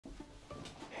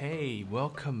Hey,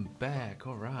 welcome back.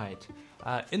 All right.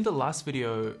 In the last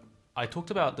video, I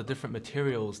talked about the different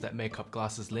materials that make up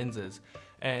glasses lenses,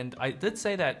 and I did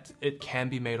say that it can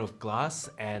be made of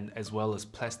glass and as well as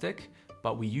plastic,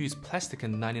 but we use plastic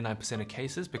in 99% of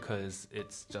cases because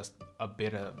it's just a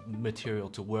better material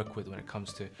to work with when it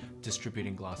comes to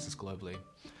distributing glasses globally.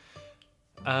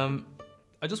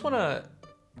 I just want to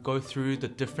go through the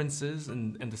differences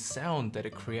and the sound that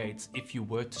it creates if you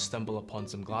were to stumble upon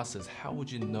some glasses. How would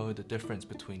you know the difference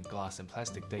between glass and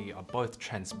plastic? They are both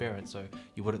transparent, so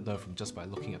you wouldn't know from just by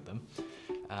looking at them.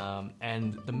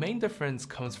 And the main difference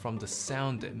comes from the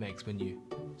sound it makes when you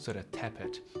sort of tap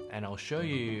it. And I'll show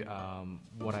you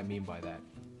what I mean by that.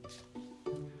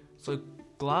 So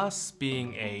glass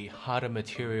being a harder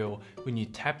material, when you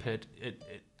tap it, it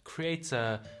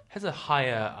has a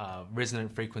higher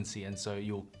resonant frequency, and so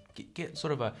you'll get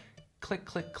sort of a click,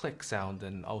 click, click sound,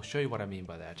 and I'll show you what I mean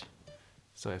by that.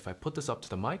 So if I put this up to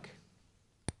the mic,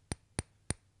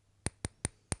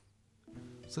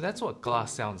 so that's what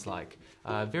glass sounds like,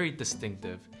 very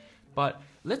distinctive. But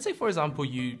let's say, for example,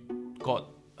 you got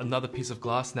another piece of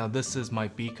glass. Now this is my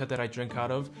beaker that I drink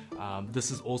out of. This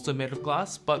is also made of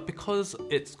glass, but because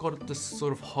it's got this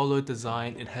sort of hollow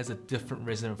design, it has a different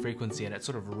resonant frequency and it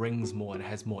sort of rings more and it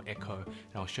has more echo.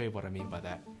 And I'll show you what I mean by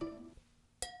that.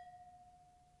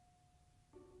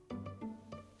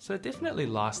 So it definitely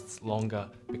lasts longer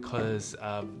because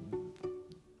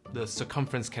the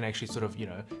circumference can actually sort of,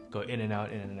 go in and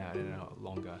out, in and out, in and out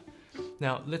longer.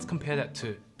 Now let's compare that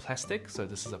to plastic. So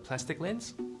this is a plastic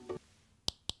lens.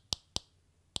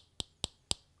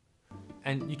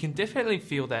 And you can definitely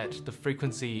feel that the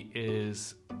frequency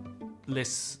is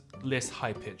less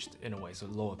high-pitched in a way, so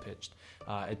lower-pitched.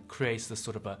 It creates this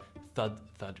sort of a thud,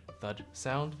 thud, thud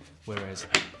sound, whereas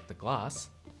the glass,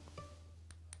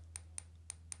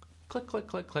 click, click,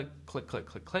 click, click, click, click,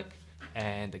 click, click,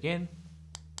 and again,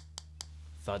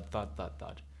 thud, thud, thud,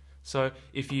 thud. So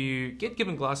if you get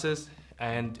given glasses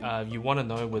and you want to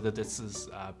know whether this is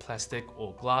plastic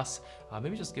or glass,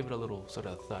 maybe just give it a little sort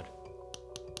of thud.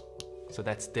 So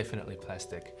that's definitely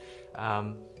plastic.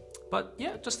 But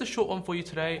yeah, just a short one for you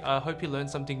today. I hope you learned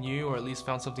something new or at least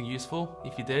found something useful.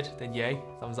 If you did, then yay,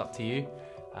 thumbs up to you.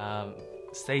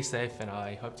 Stay safe, and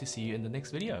I hope to see you in the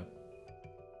next video.